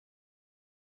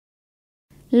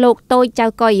លោកតូចចៅ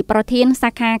កុយប្រធានសា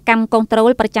ខាកម្មគនត្រូ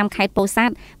លប្រចាំខេត្តពោធិ៍សា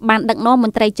ត់បានដឹកនាំម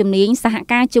ន្ត្រីជំនាញសហ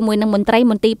ការជាមួយនឹងមន្ត្រី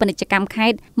មន្ទីរពាណិជ្ជកម្មខេ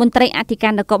ត្តមន្ត្រីអធិកា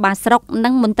រនគរបាលស្រុកនិ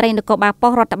ងមន្ត្រីនគរបាលប៉ុ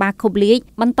ស្តិ៍រដ្ឋបាលខូបលៀក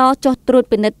បន្តចុះត្រួត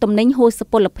ពិនិត្យទំនិញហួសសុ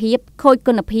ពលភាពខូច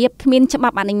គុណភាពគ្មានច្បា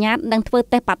ប់អនុញ្ញាតនិងធ្វើ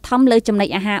តេស្តបឋមលើចំណី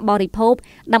អាហារបរិភោគ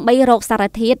ដើម្បីរកសារ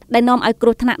ធាតុដែលនាំឲ្យគ្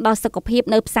រោះថ្នាក់ដល់សុខភាព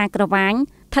នៅផ្សារក្រវាញ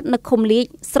ស្ថិតនៅឃុំលៀក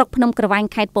ស្រុកភ្នំក្រវាញ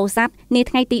ខេត្តពោធិ៍សាត់នា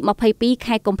ថ្ងៃទី22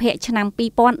ខែកុម្ភៈឆ្នាំ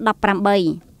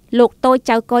2018លោកតូច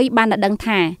ចៅកុយបានដឹង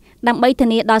ថាដើម្បីធា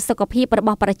នាដល់សុខភាពរប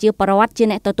ស់ប្រជាពលរដ្ឋជា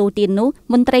អ្នកទទួលទាននោះ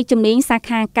មន្ត្រីជំនាញសា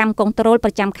ខាកម្មគនត្រូលប្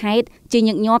រចាំខេត្តជា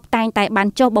ញឹកញាប់តែងតែបាន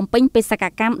ចុះបំពេញបេសក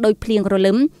កម្មដោយភ្លៀងរ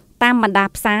លឹមតាមបណ្ដា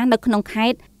ផ្សារនៅក្នុងខេ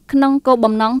ត្តក្នុងគោល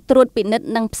បំណងត្រួតពិនិត្យ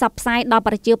និងផ្សព្វផ្សាយដល់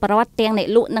ប្រជាពលរដ្ឋទាំងអ្នក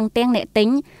លក់និងទាំងអ្នកទិញ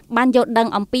បានយល់ដឹង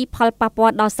អំពីផលប៉ះពា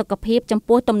ល់ដល់សុខភាពចំ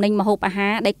ពោះទំនិញម្ហូបអាហា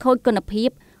រដែលខូចគុណភាព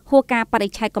ហួសការបរិ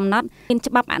ច្ឆេទកំណត់មាន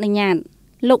ច្បាប់អនុញ្ញាត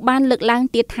លោកបានលើកឡើង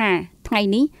ទៀតថាថ្ងៃ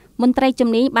នេះមន្ត្រីជំ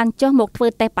នាញបានចុះមកធ្វើ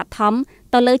តេស្តបឋម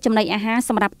ទៅលើចំណីអាហារ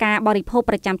សម្រាប់ការបរិភោគ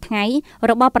ប្រចាំថ្ងៃ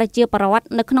របស់ប្រជាពលរដ្ឋ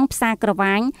នៅក្នុងផ្សារក្រ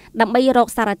វាញដើម្បីរក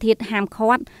សារធាតុហាម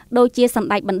ឃាត់ដូចជាសណ្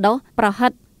តែកបណ្ដុះប្រហិ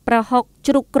តប្រហុក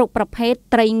ជ្រូកគ្រប់ប្រភេទ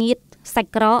ត្រីងៀតសា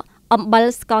ច់ក្រកអំបិល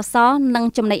ស្ករសនិង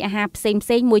ចំណីអាហារផ្សេង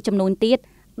ៗមួយចំនួនទៀត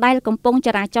ដែលកំពុងច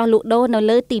រាចរលក់ដូរនៅ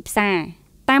លើទីផ្សារ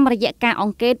តាមរយៈការអ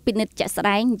ង្កេតពិនិត្យជាក់ស្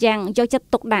ដែងយ៉ាងយកចិត្ត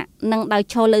ទុកដាក់និងដោយ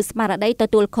ឈលលើស្មារតីទ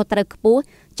ទួលខុសត្រូវខ្ពស់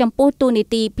ចំពោះទូនី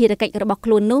តិភារកិច្ចរបស់ខ្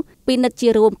លួននោះពិនិត្យជា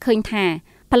រួមឃើញថា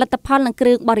ផលិតផលនិងគ្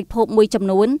រឿងបរិភោគមួយចំ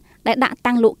នួនដែលដាក់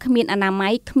តាំងលក់គ្មានអនាម័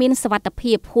យគ្មានសុវត្ថិ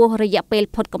ភាពហួសរយៈពេល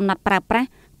ផុតកំណត់ប្រើប្រាស់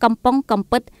កំប៉ុងកំ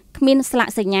ពិតគ្មានស្លាក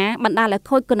សញ្ញាបណ្ដាលឲ្យ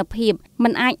ខូចគុណភាពមិ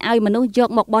នអាចឲ្យមនុស្សយក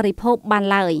មកបរិភោគបាន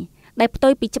ឡើយដែលផ្ទុ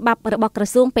យពីច្បាប់របស់ក្រ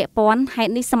សួងពាក់ព័ន្ធហេ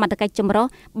តុនេះសមត្ថកិច្ចចម្រុះ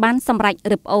បានសម្រេច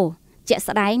រឹបអូសជាក់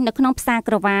ស្ដែងនៅក្នុងផ្សារ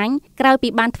ក្រវាញក្រោយពី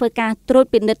បានធ្វើការត្រួត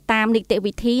ពិនិត្យតាមនីតិ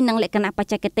វិធីនិងលក្ខណៈប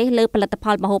ច្ចេកទេសលើផលិតផ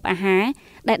លម្ហូបអាហារ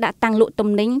ដែលដាក់តាំងលក់ទំ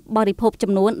និញបរិភោគ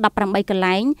ចំនួន18កន្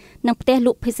លែងនិងផ្ទះល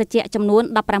ក់ភេសជ្ជៈចំនួន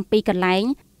17កន្លែង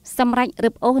សម្រាប់រឹ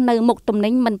បអូសនៅមុខទំនិ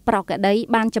ញមិនប្រក្រតី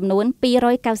បានចំនួន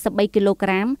293គីឡូក្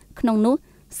រាមក្នុងនោះ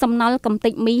សំណល់កំទេ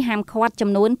ចមីហាមឃាត់ចំ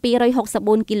នួន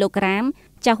264គីឡូក្រាម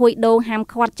ចាហួយដូងហាម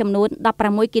ឃាត់ចំនួន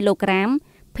16គីឡូក្រាម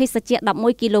ភេសជ្ជៈ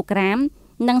11គីឡូក្រាម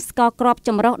និងស្ករគ្រាប់ច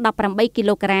ម្រុះ18គី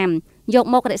ឡូក្រាមយក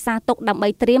មករក្សាទុកដើម្បី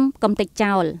ត្រៀមកំទេច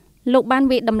ចោលលោកបាន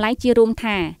វាយតម្លៃជារួម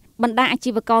ថាបណ្ដាអា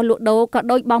ជីវករលក់ដូរក៏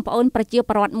ដូចបងប្អូនប្រជា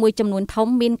ពលរដ្ឋមួយចំនួនធំ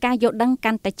មានការយល់ដឹង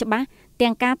កាន់តែច្បាស់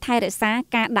ទាំងការថែរក្សា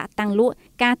ការដាក់តាំងលក់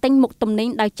ការទិញមុខទំនិញ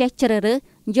ដោយចេះជ្រើសរើស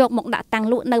យកមកដាក់តាំង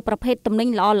លក់នៅប្រភេទទំនិញ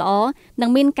ល្អៗនិង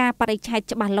មានការបរិច្ឆេទ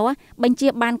ច្បាស់លាស់បញ្ជា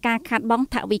បានការខាតបង់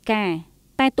ថវិកា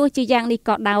តែទោះជាយ៉ាងនេះ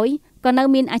ក៏ដោយក៏នៅ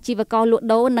មានអាជីវករលក់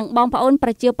ដូរនិងបងប្អូនប្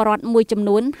រជាពលរដ្ឋមួយចំ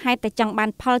នួនហេតុតែចង់បាន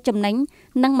ផលចំណេញ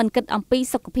និងមិនគិតអំពី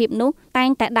សុខភាពនោះតែង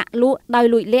តែដាក់លក់ដោយ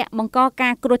លួចលាក់បង្កកា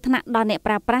រគ្រោះថ្នាក់ដល់អ្នក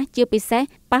ប្រើប្រាស់ជាពិសេស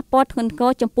ប៉ះពាល់ធ្ងន់ធ្ង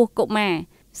រចំពោះកុមារ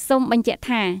សូមបញ្ជាក់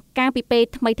ថាការពីពេល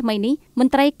ថ្មីនេះម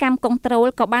ន្ត្រីកម្មគនត្រូល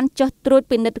ក៏បានចុះត្រួត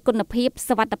ពិនិត្យគុណភាព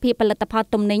សុវត្ថិភាពផលិតផល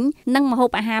ទំនិញនិងម្ហូប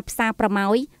អាហារផ្សារប្រម៉ោ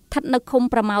យស្ថិតនៅឃុំ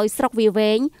ប្រម៉ោយស្រុកវា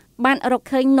វែងបានរក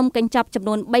ឃើញនំកញ្ចប់ចំ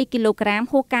នួន3គីឡូក្រាម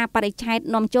ហួសការបរិច្ឆេទ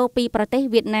នាំចូលពីប្រទេស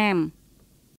វៀតណាម